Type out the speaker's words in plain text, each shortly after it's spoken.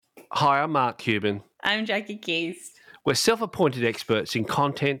Hi, I'm Mark Cuban. I'm Jackie Keys. We're self-appointed experts in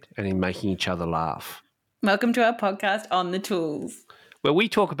content and in making each other laugh. Welcome to our podcast On the Tools, where we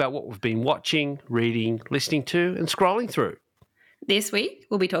talk about what we've been watching, reading, listening to and scrolling through. This week,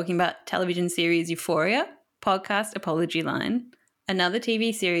 we'll be talking about television series Euphoria, podcast Apology Line, another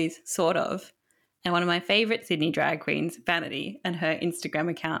TV series, Sort Of, and one of my favourite Sydney drag queens, Vanity, and her Instagram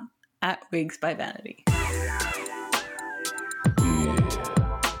account, @Wigs by Vanity.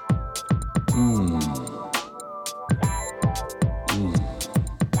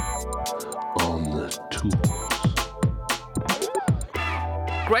 On the tools.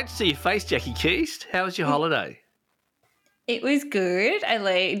 Great to see your face, Jackie Keys. How was your holiday? It was good. I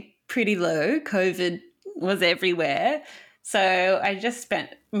laid pretty low. COVID was everywhere. So I just spent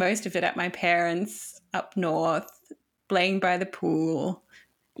most of it at my parents' up north, laying by the pool,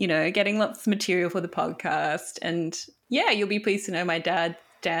 getting lots of material for the podcast. And yeah, you'll be pleased to know my dad,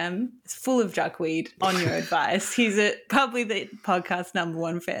 Dan, is full of duckweed on your advice. He's probably the podcast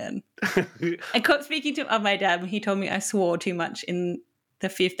 #1 fan. I kept speaking of my dad when he told me I swore too much in the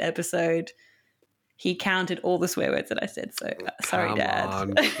 5th episode. He counted all the swear words that I said. So sorry, Come Dad.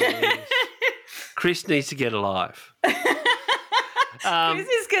 On, Chris needs to get alive. Chris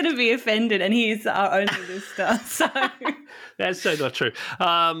is going to be offended, and he's our only listener. So that's so not true.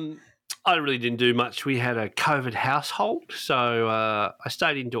 I really didn't do much. We had a COVID household, so I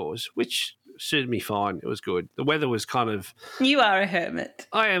stayed indoors, which suited me fine. It was good. The weather was kind of... You are a hermit.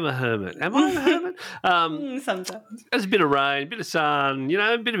 I am a hermit. Am I a hermit? Sometimes. There's a bit of rain, a bit of sun,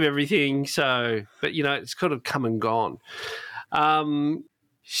 a bit of everything. So, but, it's kind of come and gone.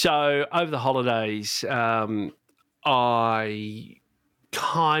 So over the holidays, I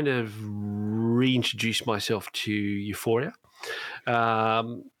kind of reintroduced myself to Euphoria.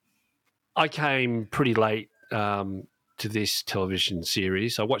 I came pretty late to this television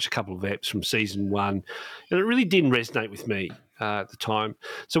series. I watched a couple of eps from season 1, and it really didn't resonate with me at the time.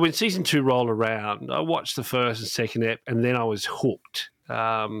 So when season 2 rolled around, I watched the first and second ep, and then I was hooked.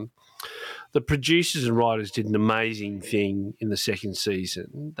 The producers and writers did an amazing thing in the second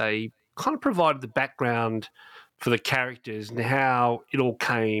season. They kind of provided the background for the characters and how it all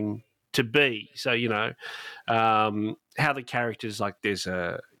came to be. So, how the characters, like there's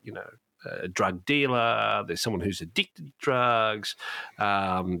a drug dealer, there's someone who's addicted to drugs,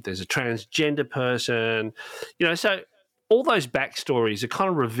 there's a transgender person, so all those backstories are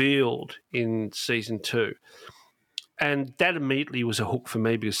kind of revealed in season 2. And that immediately was a hook for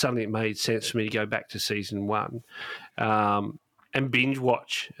me because suddenly it made sense for me to go back to season 1 and binge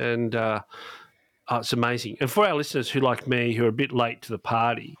watch. And it's amazing. And for our listeners who, like me, who are a bit late to the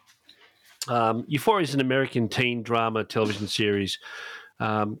party, Euphoria is an American teen drama television series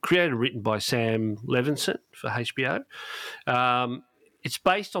created and written by Sam Levinson for HBO. It's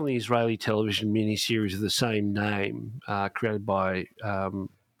based on the Israeli television miniseries of the same name, created by Ron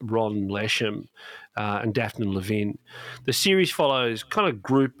Leshem and Daphne Levin. The series follows kind of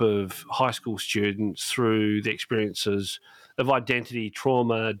group of high school students through the experiences of identity,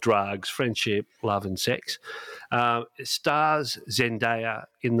 trauma, drugs, friendship, love and sex. It stars Zendaya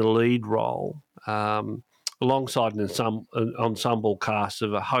in the lead role, alongside an ensemble cast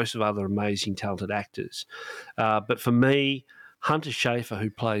of a host of other amazing, talented actors. But for me, Hunter Schafer, who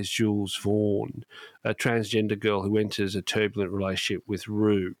plays Jules Vaughn, a transgender girl who enters a turbulent relationship with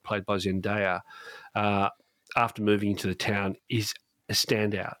Rue, played by Zendaya, after moving into the town, is a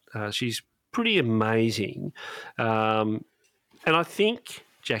standout. She's pretty amazing. And I think,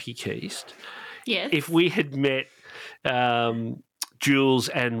 Jackie Keys, yes, if we had met Jules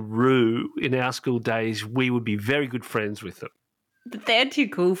and Rue in our school days, we would be very good friends with them. But they're too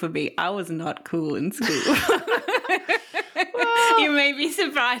cool for me. I was not cool in school. You may be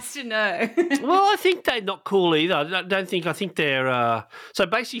surprised to know. Well, I think they're not cool either. I think they're... So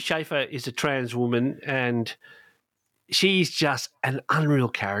basically Schafer is a trans woman and she's just an unreal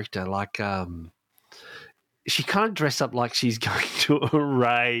character. Like... she can't dress up like she's going to a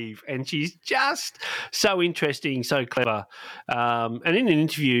rave, and she's just so interesting, so clever. And in an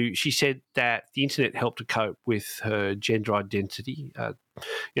interview, she said that the internet helped her cope with her gender identity.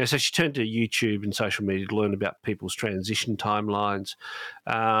 So she turned to YouTube and social media to learn about people's transition timelines.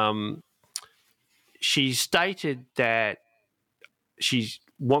 She stated that she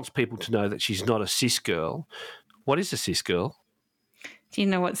wants people to know that she's not a cis girl. What is a cis girl? Do you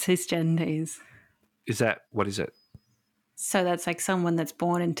know what cisgender is? What is it? So that's like someone that's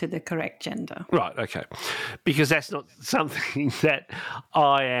born into the correct gender. Right, okay. Because that's not something that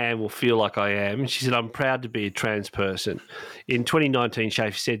I am or feel like I am. She said, I'm proud to be a trans person. In 2019,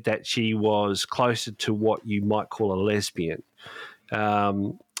 Schafer said that she was closer to what you might call a lesbian.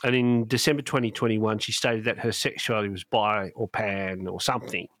 And in December 2021, she stated that her sexuality was bi or pan or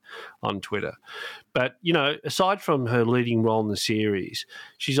something on Twitter. But, aside from her leading role in the series,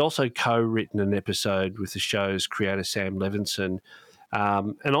 she's also co-written an episode with the show's creator, Sam Levinson,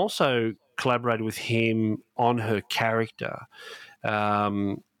 and also collaborated with him on her character,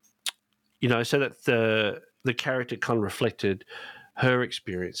 so that the character kind of reflected her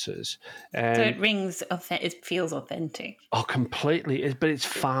experiences. So And it feels authentic. oh, completely. But it's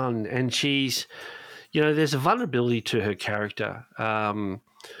fun. And she's, there's a vulnerability to her character.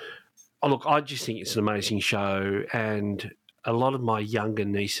 Look, I just think it's an amazing show. And a lot of my younger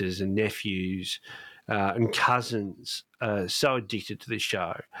nieces and nephews and cousins are so addicted to this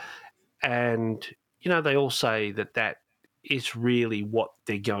show. And, they all say that is really what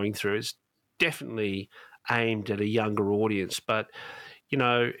they're going through. It's definitely aimed at a younger audience. But,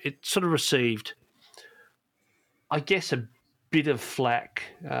 it sort of received, I guess, a bit of flack,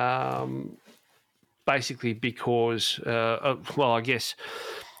 basically because, I guess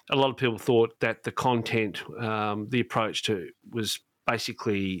a lot of people thought that the content, the approach to was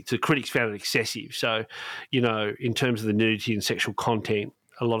basically, the critics found it excessive. So, in terms of the nudity and sexual content,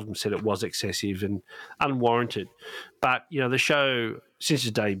 a lot of them said it was excessive and unwarranted. But, the show, since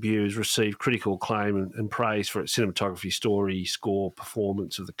its debut, has received critical acclaim and praise for its cinematography, story, score,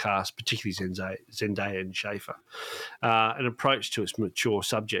 performance of the cast, particularly Zendaya and Schaefer, an approach to its mature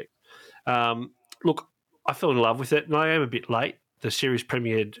subject. Look, I fell in love with it, and I am a bit late. The series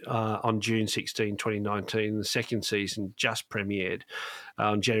premiered on June 16, 2019. The second season just premiered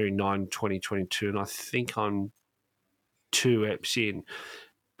on January 9, 2022, and I think I'm 2 eps in.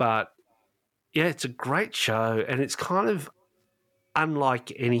 But, yeah, it's a great show, and it's kind of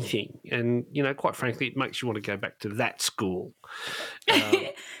unlike anything. And, quite frankly, it makes you want to go back to that school.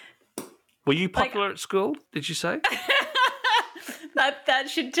 Were you popular at school, did you say? That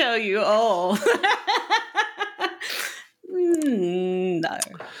should tell you all. No.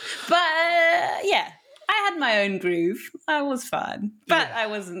 But yeah, I had my own groove. I was fun. But yeah. I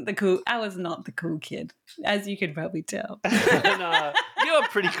was not the cool kid, as you can probably tell. No, you're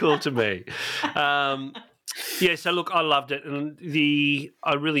pretty cool to me. So look, I loved it, and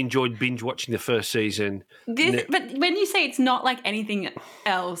I really enjoyed binge watching the first season. But when you say it's not like anything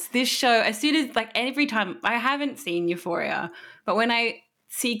else, this show, as soon as every time, I haven't seen Euphoria, but when I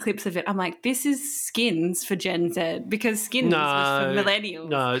see clips of it, I'm like, this is Skins for Gen Z, because Skins was for millennials.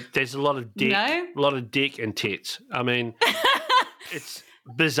 No, there's a lot of dick, a lot of dick and tits. I mean, it's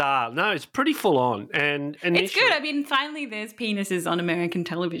bizarre. No, it's pretty full on, and it's good. I mean, finally, there's penises on American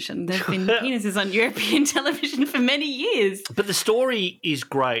television. There's been penises on European television for many years. But the story is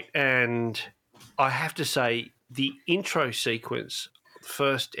great, and I have to say, the intro sequence,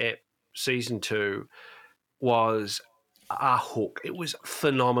 first ep, season 2, was a hook. It was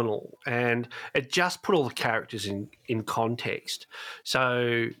phenomenal, and it just put all the characters in context.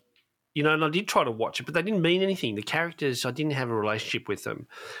 So, and I did try to watch it, but they didn't mean anything. The characters, I didn't have a relationship with them.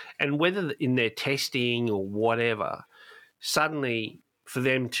 And whether in their testing or whatever, suddenly for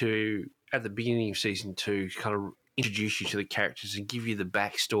them to, at the beginning of season 2, kind of introduce you to the characters and give you the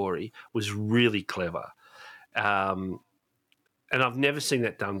backstory was really clever. And I've never seen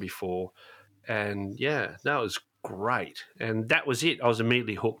that done before. And, yeah, that was great. And that was it. I was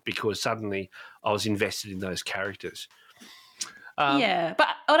immediately hooked because suddenly I was invested in those characters. Yeah, but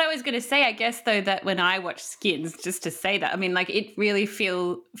what I was going to say, I guess, though, that when I watched Skins, just to say that, I mean, it really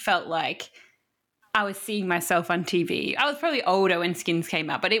felt like I was seeing myself on TV. I was probably older when Skins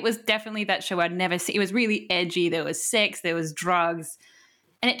came out, but it was definitely that show I'd never seen. It was really edgy. There was sex, there was drugs,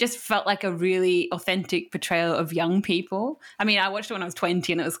 and it just felt like a really authentic portrayal of young people. I mean, I watched it when I was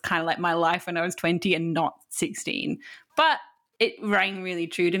 20, and it was kind of like my life when I was 20 and not 16. But it rang really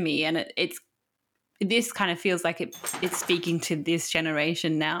true to me, and this kind of feels like it's speaking to this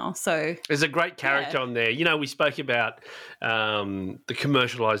generation now. So there's a great character on there. We spoke about the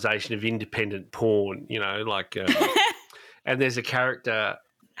commercialization of independent porn, and there's a character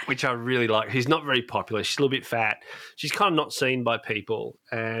which I really like, who's not very popular. She's a little bit fat. She's kind of not seen by people,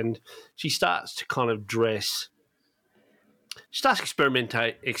 and she starts to kind of dress. She starts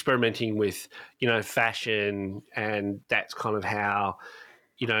experimenting with, fashion, and that's kind of how,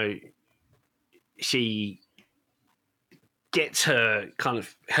 she gets her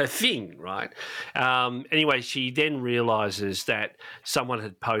thing, right? Anyway, she then realizes that someone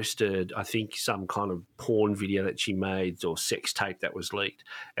had posted, I think, some kind of porn video that she made or sex tape that was leaked.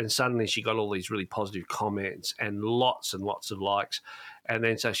 And suddenly she got all these really positive comments and lots of likes. And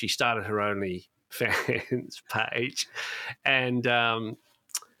then so she started her OnlyFans page. And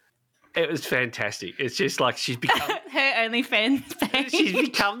It was fantastic. It's just like she's become her OnlyFans page. she's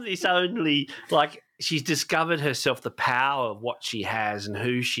become this only like she's discovered herself, the power of what she has and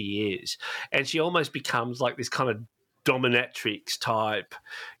who she is, and she almost becomes like this kind of dominatrix type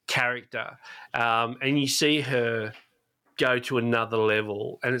character, and you see her go to another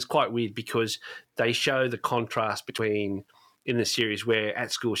level, and it's quite weird because they show the contrast between in the series where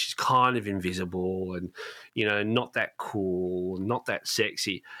at school she's kind of invisible and not that cool, not that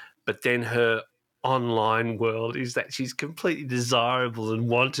sexy, but then her online world is that she's completely desirable and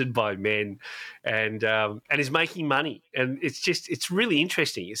wanted by men, and is making money, and it's really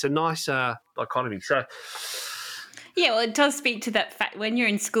interesting. It's a nice dichotomy. So yeah, well, it does speak to that fact when you're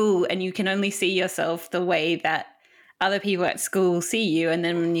in school and you can only see yourself the way that other people at school see you, and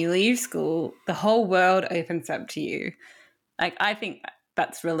then when you leave school, the whole world opens up to you. Like, I think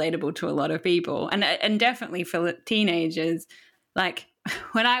that's relatable to a lot of people, and definitely for teenagers. Like,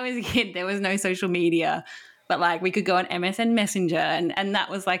 when I was a kid, there was no social media, but like we could go on MSN Messenger, and that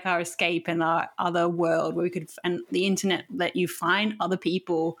was like our escape and our other world where we could, and the internet let you find other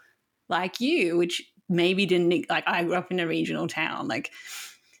people like you, which maybe didn't, like I grew up in a regional town, like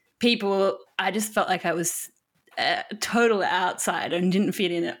people, I just felt like I was a total outsider and didn't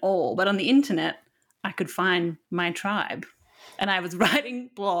fit in at all. But on the internet, I could find my tribe. And I was writing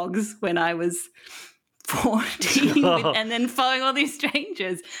blogs when I was 14 and then following all these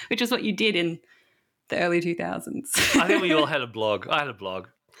strangers, which is what you did in the early 2000s. I think we all had a blog. I had a blog.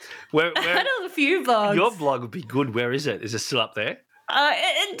 Where I had a few blogs. Your blog would be good. Where is it? Is it still up there?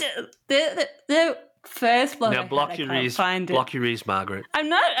 The first blog Now block your ears. Block your ears, Margaret. I'm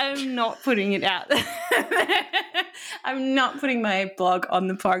not putting it out there. I'm not putting my blog on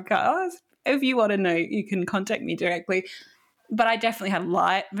the podcast. If you want to know, you can contact me directly. But I definitely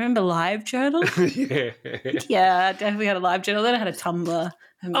had remember Live Journal? Yeah. Yeah, I definitely had a Live Journal. Then I had a Tumblr.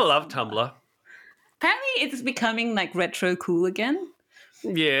 I love Tumblr. Apparently it's becoming like retro cool again.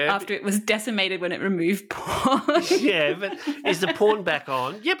 Yeah. After it was decimated when it removed porn. Yeah, but is the porn back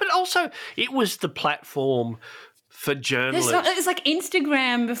on? Yeah, but also it was the platform for journalists. It was like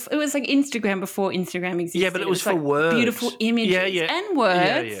Instagram. It was like Instagram before Instagram existed. Yeah, but it was for like words. Beautiful images and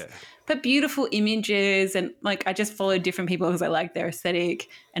words. Yeah. But beautiful images, and like I just followed different people because I liked their aesthetic,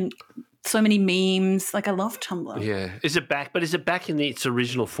 and so many memes. Like I love Tumblr. Yeah. Is it back? But is it back in its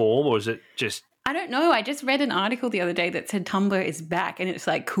original form, or is it just... I don't know. I just read an article the other day that said Tumblr is back and it's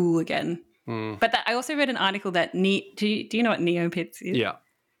like cool again. But I also read an article that do you know what Neopets is? Yeah.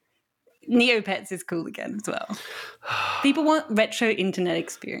 Neopets is cool again as well. People want retro internet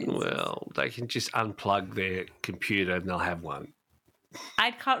experiences. Well, they can just unplug their computer and they'll have one.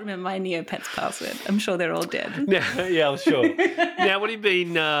 I can't remember my Neopets password. I'm sure they're all dead. Yeah, I'm sure. Now, what have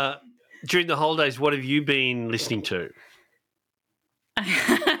you been during the holidays? What have you been listening to?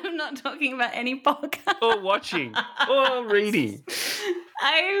 I'm not talking about any podcast. Or watching, or reading.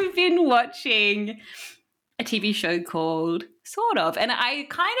 I've been watching a TV show called Sort of, and I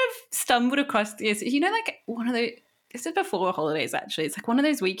kind of stumbled across this. Like one of those. This is before holidays, actually. It's like one of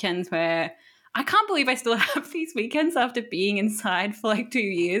those weekends where I can't believe I still have these weekends after being inside for like 2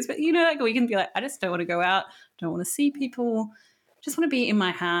 years. But like a weekend, be like, I just don't want to go out, don't want to see people, just want to be in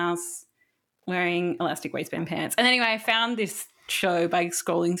my house wearing elastic waistband pants. And anyway, I found this show by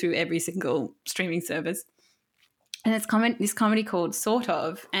scrolling through every single streaming service, and it's this comedy called Sort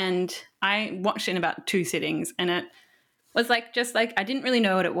of, and I watched it in about 2 sittings, and it was like just like I didn't really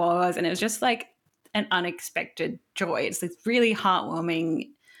know what it was, and it was just like an unexpected joy. It's this really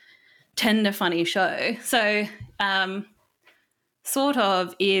heartwarming, tender, funny show. So Sort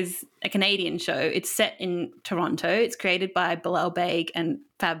of is a Canadian show. It's set in Toronto. It's created by Bilal Baig and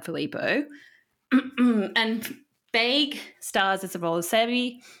Fab Filippo. And Baig stars as the role of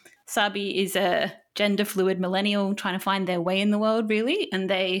Sabi. Sabi is a gender fluid millennial trying to find their way in the world, really. And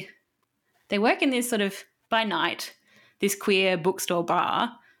they work in this sort of, by night, this queer bookstore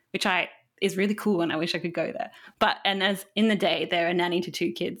bar, which is really cool, and I wish I could go there. And as in the day, they're a nanny to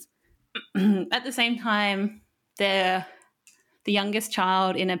 2 kids. At the same time, they're the youngest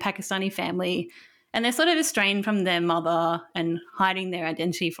child in a Pakistani family, and they're sort of estranged from their mother and hiding their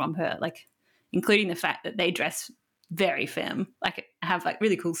identity from her, like including the fact that they dress very femme, like have like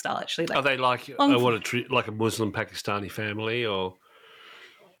really cool style actually. Like, are they like like a Muslim Pakistani family or?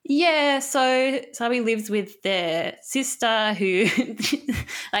 Yeah, so Sabi lives with their sister who,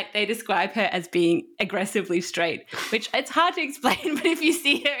 like, they describe her as being aggressively straight, which it's hard to explain, but if you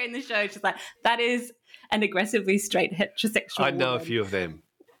see her in the show, she's like, that is an aggressively straight heterosexual I know woman. a few of them.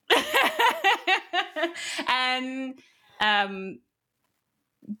 And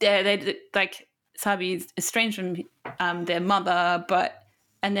they like, Sabi is estranged from their mother, but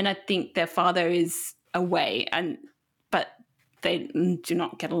and then I think their father is away, but they do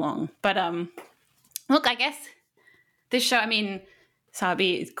not get along. But look, I guess this show, I mean,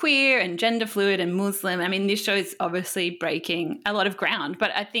 Sabi is queer and gender fluid and Muslim. I mean, this show is obviously breaking a lot of ground,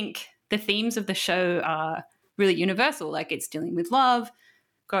 but I think the themes of the show are really universal. Like, it's dealing with love,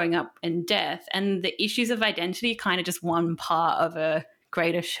 growing up, and death, and the issues of identity kind of just one part of a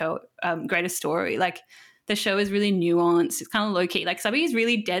greater story. Like, the show is really nuanced. It's kind of low key. Like, Sabi is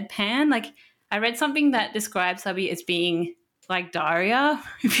really deadpan. Like, I read something that describes Sabi as being like Daria.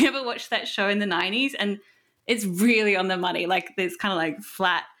 If you ever watched that show in the 90s, and it's really on the money. Like, there's kind of like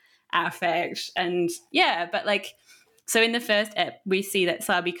flat affect, and yeah, but like, so in the first ep, we see that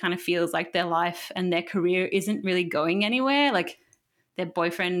Sabi kind of feels like their life and their career isn't really going anywhere. Like, their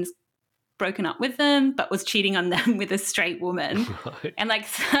boyfriend's broken up with them, but was cheating on them with a straight woman. Right. And like,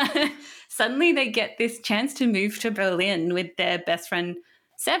 suddenly they get this chance to move to Berlin with their best friend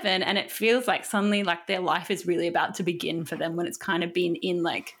Seven, and it feels like suddenly like their life is really about to begin for them when it's kind of been in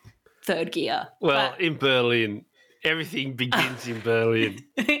like third gear. Well, in Berlin, everything begins in Berlin.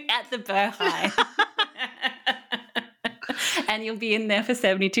 At the Berghain. And you'll be in there for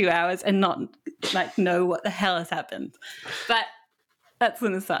 72 hours and not like know what the hell has happened. But that's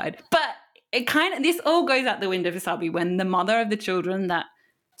an aside. But this all goes out the window for Sabi when the mother of the children that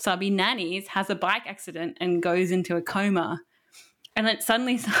Sabi nannies has a bike accident and goes into a coma. And then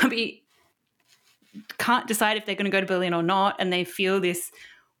suddenly Sabi can't decide if they're going to go to Berlin or not, and they feel this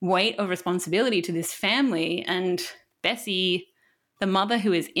weight of responsibility to this family. And Bessie, the mother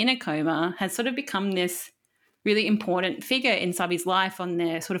who is in a coma, has sort of become this really important figure in Sabi's life on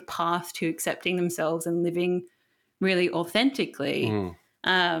their sort of path to accepting themselves and living really authentically.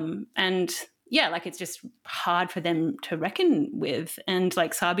 And yeah, like, it's just hard for them to reckon with. And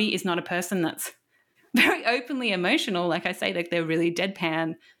like, Sabi is not a person that's very openly emotional. Like I say, like, they're really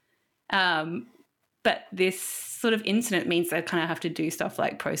deadpan. But this sort of incident means they kind of have to do stuff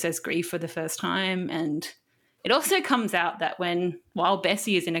like process grief for the first time. And it also comes out that while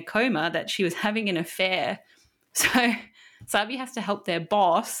Bessie is in a coma, that she was having an affair. So Sabi has to help their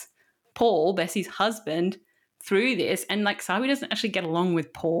boss, Paul, Bessie's husband, through this. And like, Sabi doesn't actually get along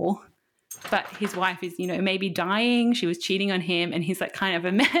with Paul, but his wife is, maybe dying. She was cheating on him, and he's like kind of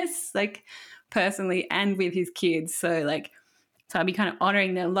a mess, like personally and with his kids. So like, Sabi kind of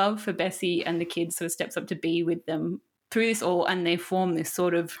honoring their love for Bessie and the kids sort of steps up to be with them through this all, and they form this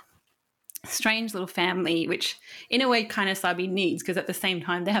sort of strange little family, which in a way kind of Sabi needs, because at the same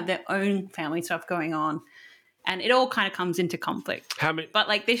time they have their own family stuff going on, and it all kind of comes into conflict. How many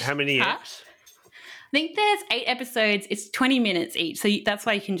eps? I think there's 8 episodes. It's 20 minutes each, so that's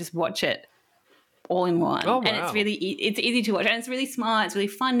why you can just watch it all in one. Oh, wow. And it's really it's easy to watch, and it's really smart. It's really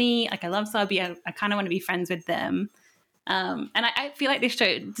funny. Like, I love Sabi. I kind of want to be friends with them. And I feel like this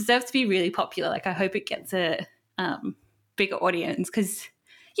show deserves to be really popular. Like, I hope it gets a bigger audience, because,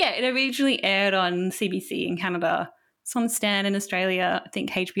 yeah, it originally aired on CBC in Canada. It's on Stan in Australia. I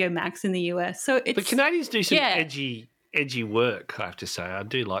think HBO Max in the US. So it's, but Canadians do some edgy work, I have to say. I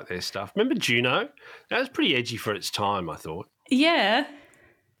do like their stuff. Remember Juno? That was pretty edgy for its time, I thought. Yeah.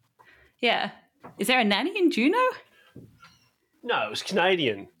 Yeah. Is there a nanny in Juno? No, it was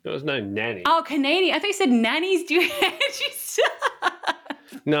Canadian. There was no nanny. Oh, Canadian. I thought you said nannies do edgy stuff.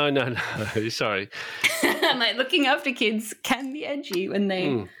 No. Sorry. I'm like, looking after kids can be edgy when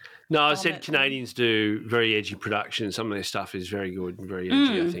they... No, I said Canadians do very edgy production. Some of their stuff is very good and very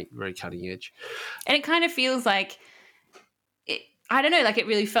edgy, I think, very cutting edge. And it kind of feels like, I don't know, like, it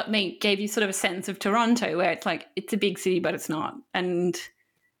really gave you sort of a sense of Toronto, where it's like, it's a big city, but it's not. And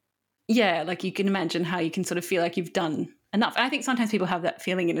yeah, like, you can imagine how you can sort of feel like you've done enough. And I think sometimes people have that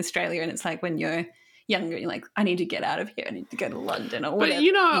feeling in Australia, and it's like, when you're younger, you're like, I need to get out of here. I need to go to London or whatever.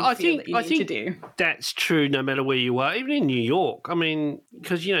 But, I think that's true no matter where you are, even in New York. I mean,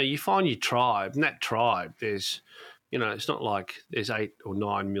 because, you find your tribe, and that tribe, there's, it's not like there's 8 or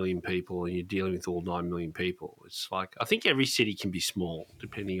 9 million people and you're dealing with all 9 million people. It's like, I think every city can be small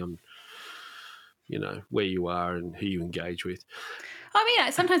depending on, where you are and who you engage with. I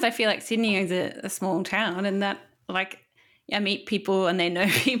mean, sometimes I feel like Sydney is a small town, and that, like, I meet people and they know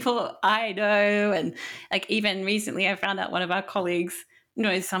people I know. And like, even recently I found out one of our colleagues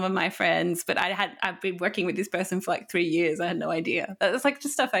knows some of my friends, but I've been working with this person for like 3 years. I had no idea. It's like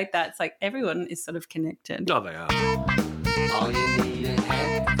just stuff like that. It's like everyone is sort of connected. No, they are. All you need is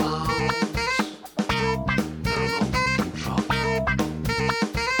headphones.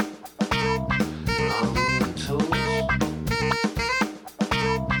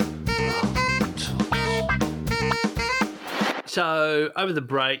 So over the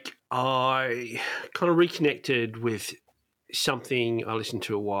break, I kind of reconnected with something I listened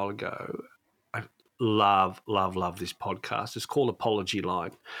to a while ago. I love this podcast. It's called Apology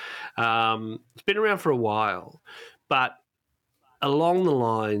Line. It's been around for a while, but along the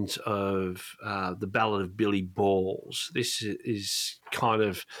lines of the Ballad of Billy Balls, this is kind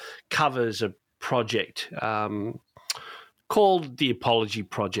of covers a project called the Apology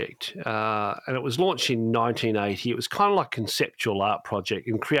Project, and it was launched in 1980. It was kind of like a conceptual art project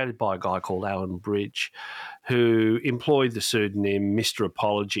and created by a guy called Alan Bridge, who employed the pseudonym Mr.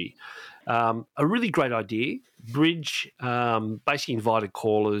 Apology. A really great idea. Bridge basically invited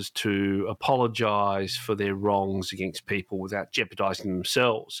callers to apologise for their wrongs against people without jeopardising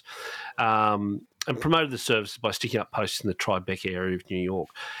themselves, and promoted the services by sticking up posters in the Tribeca area of New York.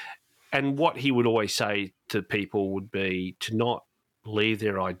 And what he would always say to people would be to not leave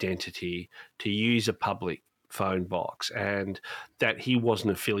their identity, to use a public phone box, and that he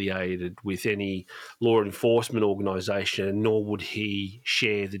wasn't affiliated with any law enforcement organisation, nor would he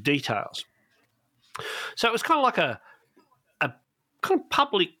share the details. So it was kind of like a kind of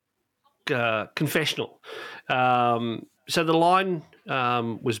public confessional. So the line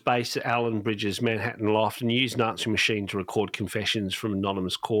was based at Alan Bridge's Manhattan loft and used an answering machine to record confessions from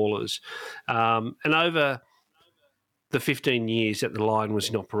anonymous callers. And over the 15 years that the line was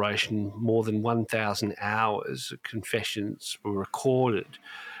in operation, more than 1,000 hours of confessions were recorded,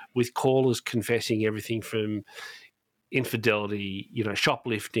 with callers confessing everything from infidelity,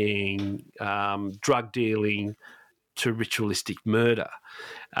 shoplifting, drug dealing, to ritualistic murder.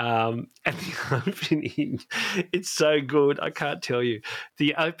 And the opening, it's so good, I can't tell you.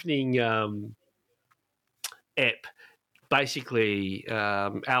 The opening ep, basically,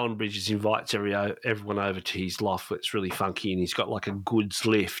 Alan Bridges invites everyone over to his loft. It's really funky, and he's got like a goods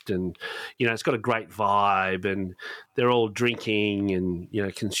lift, and it's got a great vibe, and they're all drinking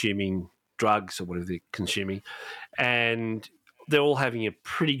and consuming drugs or whatever they're consuming, and they're all having a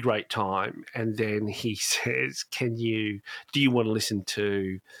pretty great time. And then he says, do you want to listen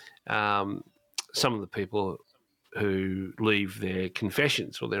to some of the people who leave their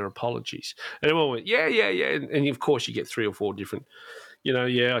confessions or their apologies? And everyone went, yeah. And of course you get 3 or 4 different,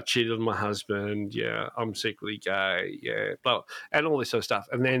 I cheated on my husband. Yeah, I'm secretly gay. Yeah, blah, and all this sort of stuff.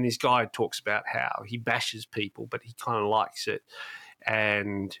 And then this guy talks about how he bashes people, but he kind of likes it.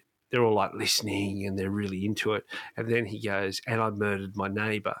 And they're all like listening and they're really into it. And then he goes, and I murdered my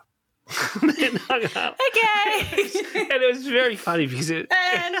neighbour. Then hung up. Okay. And it was very funny because and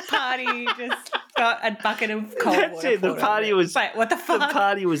the party just got a bucket of cold that's water. it. The party was. Wait, what the fuck? The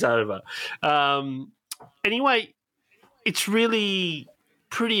party was over. Anyway, it's really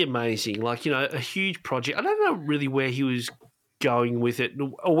pretty amazing. Like, a huge project. I don't know really where he was going with it,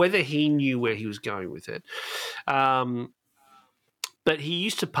 or whether he knew where he was going with it. But he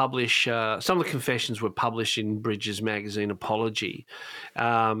used to publish, some of the confessions were published in Bridges' magazine Apology.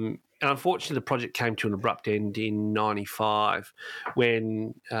 And unfortunately, the project came to an abrupt end in 1995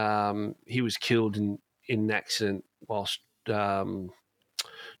 when he was killed in an accident whilst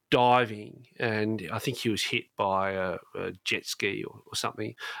diving. And I think he was hit by a jet ski or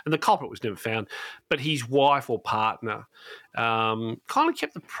something. And the culprit was never found. But his wife or partner kind of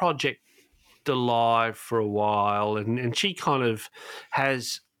kept the project alive for a while, and she kind of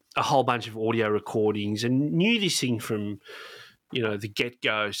has a whole bunch of audio recordings and knew this thing from the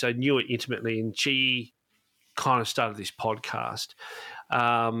get-go, so knew it intimately, and she kind of started this podcast.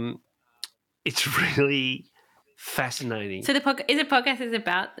 It's really fascinating. So the podcast is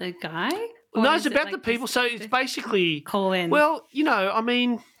about the guy? No, it's about the people. So it's basically call in. Well,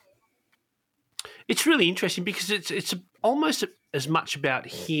 it's really interesting because it's almost as much about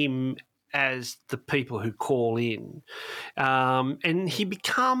him as the people who call in. And he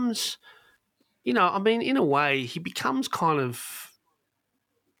becomes, in a way, he becomes kind of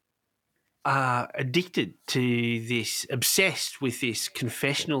addicted to this, obsessed with this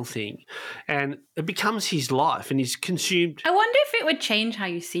confessional thing. And it becomes his life, and he's consumed. I wonder if it would change how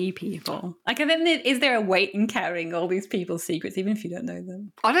you see people. Like, is there a weight in carrying all these people's secrets, even if you don't know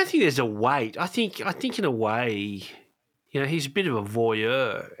them? I don't think there's a weight. I think in a way, he's a bit of a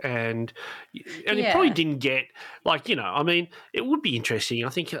voyeur, and he probably didn't get, it would be interesting. I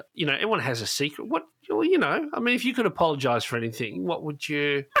think, everyone has a secret. If you could apologise for anything, what would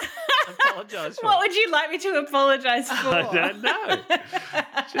you apologise for? What would you like me to apologise for? I don't know.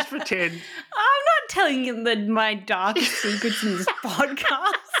 Just pretend. I'm not telling you my darkest secrets in this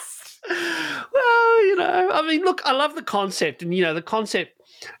podcast. Well, look, I love the concept, and,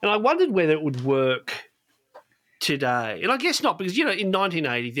 and I wondered whether it would work today. And I guess not, because, in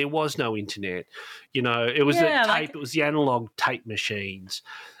 1980 there was no internet. It was it was the analog tape machines.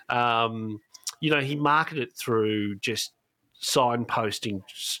 He marketed it through just signposting,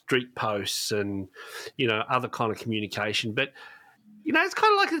 street posts, and other kind of communication. But it's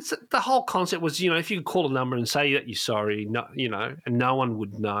kind of like the whole concept was, if you call a number and say that you're sorry, no, and no one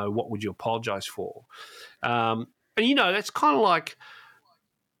would know, what would you apologise for? And that's kind of like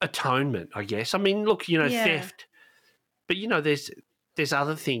atonement, I guess. I mean, look, theft, but there's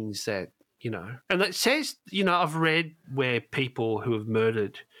other things that and it says, I've read where people who have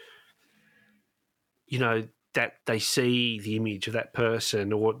murdered, that they see the image of that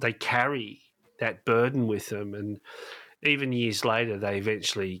person or they carry that burden with them, and even years later they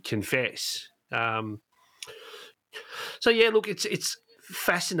eventually confess. So yeah, look, it's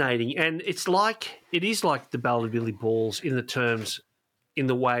fascinating, and it is like the Ballad of Billy Balls in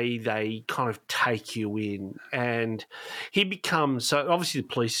the way they kind of take you in. And he becomes, so obviously the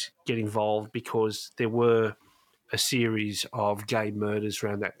police get involved because there were a series of gay murders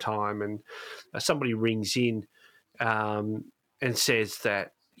around that time, and somebody rings in and says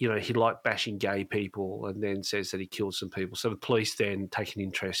that he liked bashing gay people, and then says that he killed some people. So the police then take an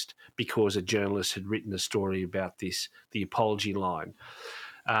interest because a journalist had written a story about this, the apology line.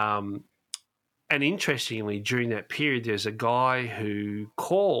 And interestingly, during that period, there's a guy who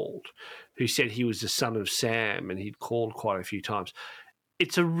called who said he was the son of Sam, and he'd called quite a few times.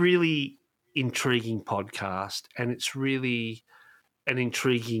 It's a really intriguing podcast, and it's really an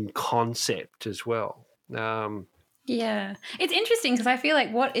intriguing concept as well. Yeah, it's interesting because I feel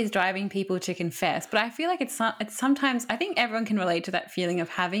like what is driving people to confess, but I feel like it's sometimes, I think everyone can relate to that feeling of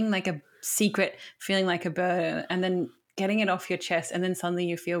having like a secret, feeling like a burden, and then getting it off your chest, and then suddenly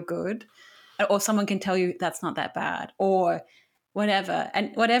you feel good, or someone can tell you that's not that bad, or whatever,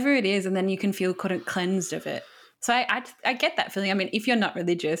 and whatever it is, and then you can feel kind of cleansed of it. So I get that feeling. I mean, if you're not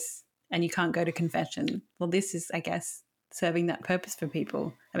religious and you can't go to confession, well, this is, I guess, serving that purpose for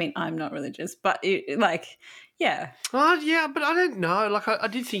people. I mean, I'm not religious, but yeah. Oh, yeah, but I don't know. Like, I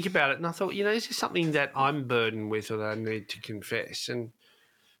did think about it, and I thought, is there something that I'm burdened with or that I need to confess? And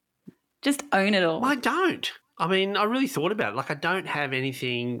just own it all. I don't. I mean, I really thought about it. Like, I don't have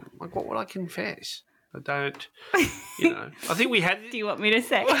anything. Like, what would I confess? I don't, I think we had... Do you want me to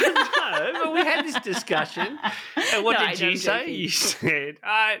say? No, but we had this discussion. And what did you say? You said...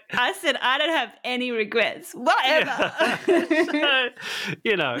 I said I don't have any regrets. Whatever.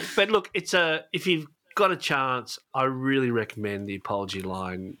 Yeah. So, but look, if you've got a chance, I really recommend The Apology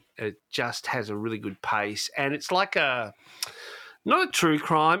Line. It just has a really good pace. And it's like not a true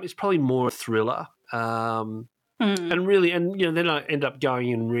crime. It's probably more a thriller. And really, then I end up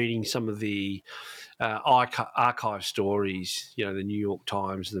going and reading some of the archive stories, the New York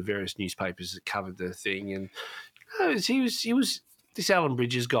Times and the various newspapers that covered the thing. And he was this Alan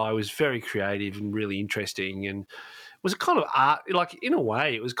Bridges guy was very creative and really interesting, and was a kind of art, like in a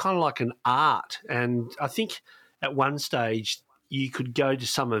way, it was kind of like an art. And I think at one stage you could go to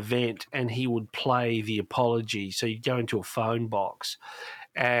some event and he would play the apology. So you'd go into a phone box.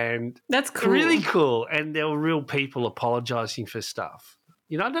 And that's cool. Really cool. And there were real people apologising for stuff.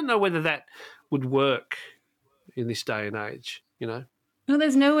 I don't know whether that would work in this day and age, Well,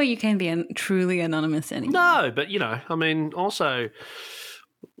 there's no way you can be truly anonymous anymore. No, but, I mean, also,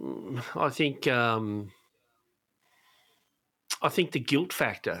 I think the guilt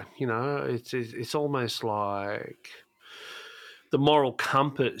factor, it's almost like the moral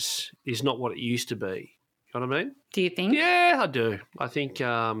compass is not what it used to be. You know what I mean? Do you think? Yeah, I do. I think,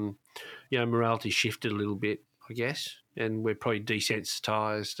 morality shifted a little bit, I guess, and we're probably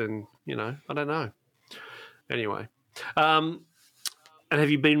desensitised and, I don't know. Anyway. And have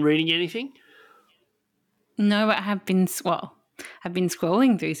you been reading anything? No, but I've been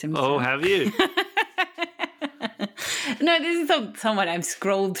scrolling through some stuff. Oh, have you? No, this is someone I've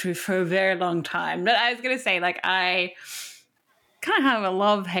scrolled through for a very long time. But I was going to say, I kind of have a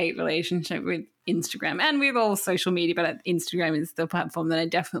love-hate relationship with Instagram and with all social media, but Instagram is the platform that I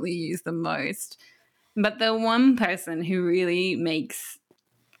definitely use the most. But the one person who really makes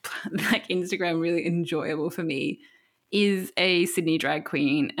Instagram really enjoyable for me is a Sydney drag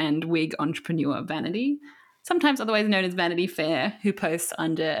queen and wig entrepreneur, Vanity, sometimes otherwise known as Vanity Fair, who posts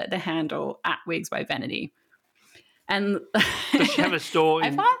under the handle @Wigs by Vanity. And does she have a store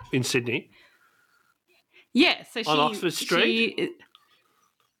in Sydney? Yeah, so on Oxford Street.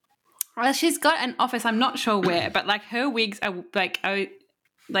 She's got an office. I'm not sure where, but her wigs are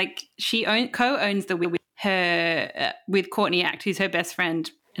she co-owns the wig with her with Courtney Act, who's her best friend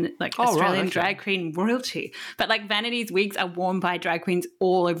and Australian drag queen royalty. But Vanity's wigs are worn by drag queens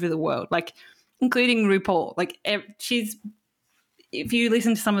all over the world, including RuPaul. If you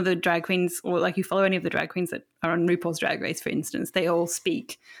listen to some of the drag queens, or you follow any of the drag queens that are on RuPaul's Drag Race, for instance, they all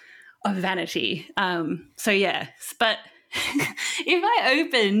speak of Vanity. But if I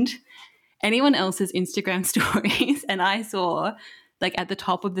opened anyone else's Instagram stories and I saw like at the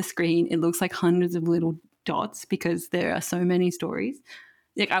top of the screen, it looks like hundreds of little dots because there are so many stories.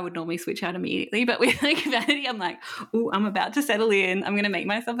 Like I would normally switch out immediately, but with like Vanity, I'm like, oh, I'm about to settle in. I'm going to make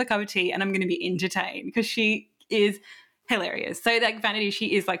myself a cup of tea and I'm going to be entertained because she is hilarious. So like Vanity,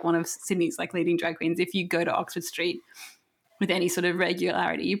 she is like one of Sydney's like leading drag queens. If you go to Oxford Street with any sort of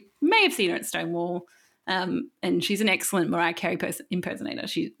regularity, you may have seen her at Stonewall. And she's an excellent Mariah Carey impersonator.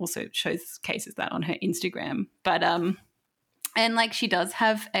 She also showcases that on her Instagram. But and like she does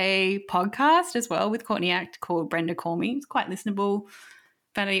have a podcast as well with Courtney Act called Brenda Call Me. It's quite listenable.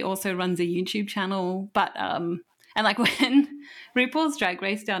 Vanity also runs a YouTube channel. But and like when RuPaul's Drag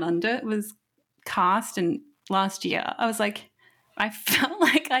Race Down Under was cast and last year, I was like, I felt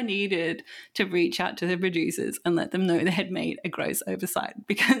like I needed to reach out to the producers and let them know they had made a gross oversight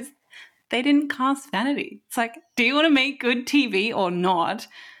because they didn't cast Vanity. It's like, do you want to make good TV or not?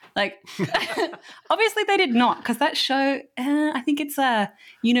 Like, obviously they did not because that show, I think it's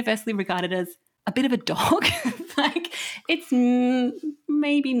universally regarded as a bit of a dog. Like, it's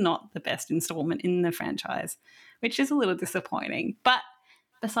maybe not the best installment in the franchise, which is a little disappointing. But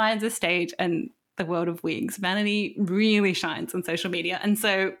besides the stage and the world of Wigs, Vanity really shines on social media. And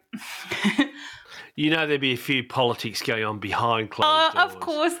so... You know there'd be a few politics going on behind closed doors. Of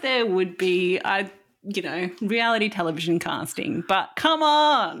course there would be, reality television casting. But come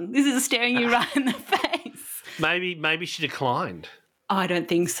on, this is staring you right in the face. Maybe she declined. I don't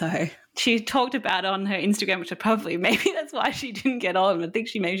think so. She talked about it on her Instagram, which maybe that's why she didn't get on. I think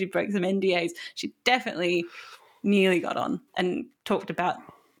she broke some NDAs. She definitely nearly got on and talked about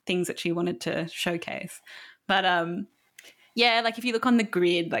things that she wanted to showcase. But yeah, like if you look on the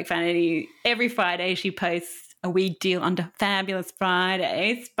grid, like Vanity, every Friday she posts a wig deal under Fabulous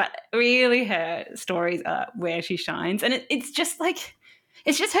Fridays, but really her stories are where she shines. And it's just like,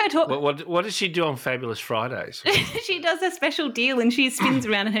 it's just her talk. What does she do on Fabulous Fridays? She does a special deal and she spins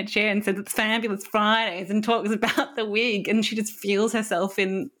around in her chair and says it's Fabulous Fridays and talks about the wig and she just feels herself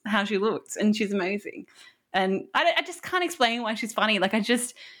in how she looks and she's amazing. And I just can't explain why she's funny. Like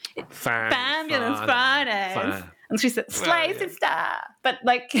Fabulous Fridays. And she said, slay sister. But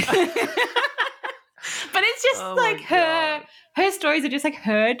like, but it's just her stories are just like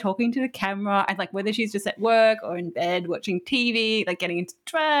her talking to the camera and like whether she's just at work or in bed watching TV, like getting into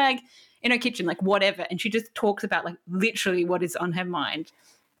drag in her kitchen, like whatever. And she just talks about like literally what is on her mind.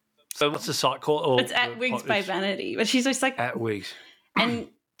 So what's the site called? It's at Wigs by Vanity. But she's just like. At Wigs. And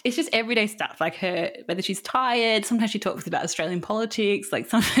it's just everyday stuff, like her, whether she's tired, sometimes she talks about Australian politics, like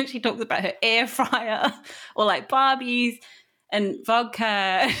sometimes she talks about her air fryer or like Barbies and vodka.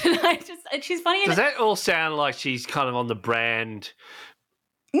 And she's funny. Does that all sound like she's kind of on the brand?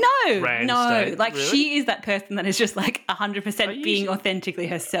 No, state? Like Really? she is that person that is just like 100% being authentically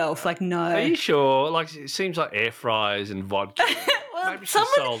herself. Like, no. Are you sure? Like, it seems like air fryers and vodka. Well, maybe she's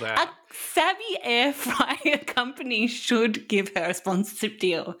sold out. A savvy air fryer company should give her a sponsorship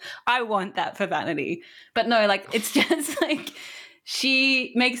deal. I want that for Vanity. But no, like, it's just like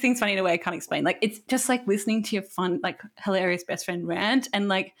she makes things funny in a way I can't explain. Like, it's just like listening to your fun, like, hilarious best friend rant. And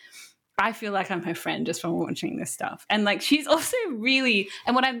like, I feel like I'm her friend just from watching this stuff. And like, she's also really,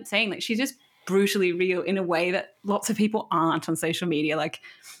 and what I'm saying, like, she's just brutally real in a way that lots of people aren't on social media. Like,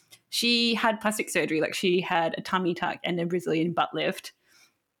 she had plastic surgery, like she had a tummy tuck and a Brazilian butt lift.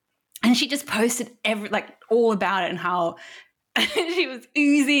 And she just posted all about it and how she was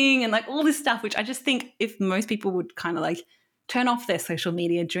oozing and like all this stuff, which I just think if most people would kind of like turn off their social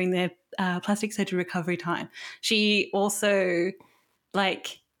media during their plastic surgery recovery time. She also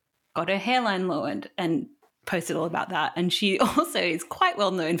like got her hairline lowered and posted all about that. And she also is quite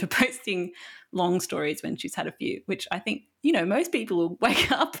well known for posting long stories when she's had a few, which I think, you know, most people will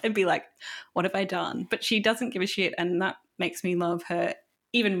wake up and be like, what have I done? But she doesn't give a shit. And that makes me love her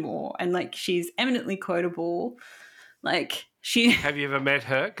even more. And like, she's eminently quotable. Like Have you ever met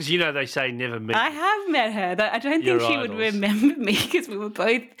her? Because, you know, they say never meet. I have met her. I don't think she would remember me because we were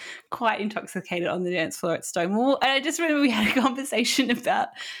both quite intoxicated on the dance floor at Stonewall. And I just remember we had a conversation about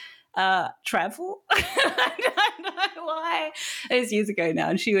travel. I don't know why. It was years ago now,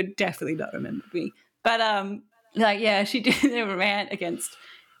 and she would definitely not remember me. But she did a rant against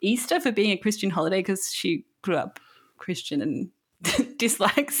Easter for being a Christian holiday because she grew up Christian and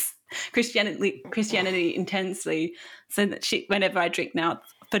dislikes Christianity intensely. So that whenever I drink now,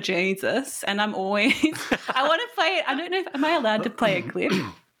 it's for Jesus, and I'm always I want to play it. I don't know. Am I allowed to play a clip?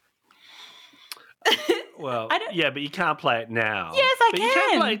 Well, I don't. yeah, but you can't play it now. Yes, I but can. You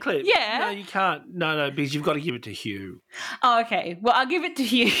can play a clip. Yeah. No, you can't. No, because you've got to give it to Hugh. Oh, okay. Well, I'll give it to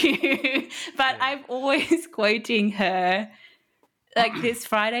you. But I'm always quoting her, like this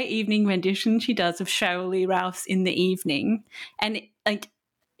Friday evening rendition she does of Cheryl Lee Ralph's In the Evening. And like,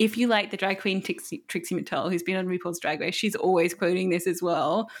 if you like the drag queen Trixie Mattel, who's been on RuPaul's Drag Race, she's always quoting this as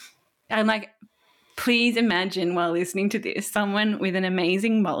well. I'm like, please imagine while listening to this, someone with an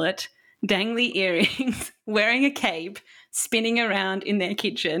amazing mullet, dangly earrings, wearing a cape, spinning around in their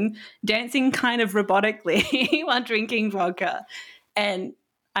kitchen, dancing kind of robotically while drinking vodka. And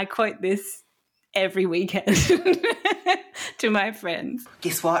I quote this every weekend to my friends.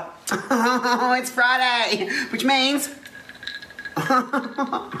 Guess what? It's Friday, which means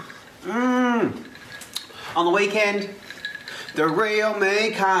on the weekend, the real me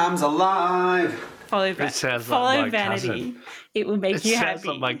comes alive. Follow my Vanity. cousin. It will make you happy. Sounds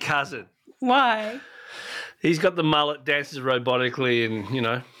like my cousin. Why? He's got the mullet, dances robotically, and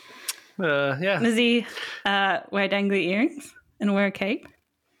yeah. Does he wear dangly earrings and wear a cape?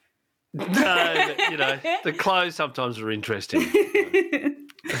 No, the clothes sometimes are interesting.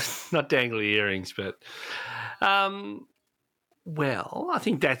 Not dangly earrings, but well, I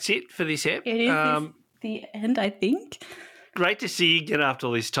think that's it for this ep. It is the end, I think. Great to see you again after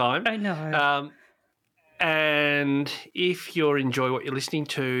all this time. I know. And if you enjoy what you're listening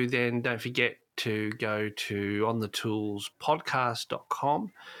to, then don't forget to go to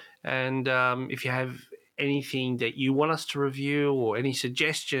onthetoolspodcast.com. And if you have anything that you want us to review or any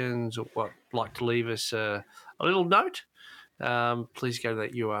suggestions or like to leave us a little note, please go to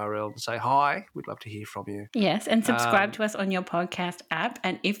that URL and say hi. We'd love to hear from you. Yes, and subscribe to us on your podcast app.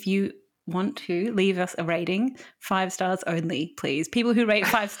 And if you want to leave us a rating, 5 stars only, please. People who rate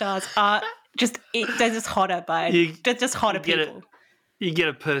 5 stars are they're just hotter they're just hotter people. You get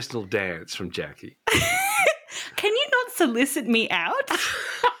a personal dance from Jackie. Can you not solicit me out?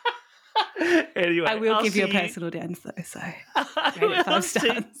 Anyway, I will give you a personal dance though, so rate it 5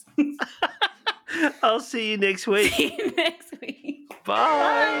 stars. I'll see you next week. See you next week.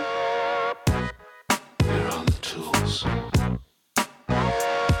 Bye. We're on the tools.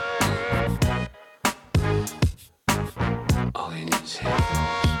 All you need is him.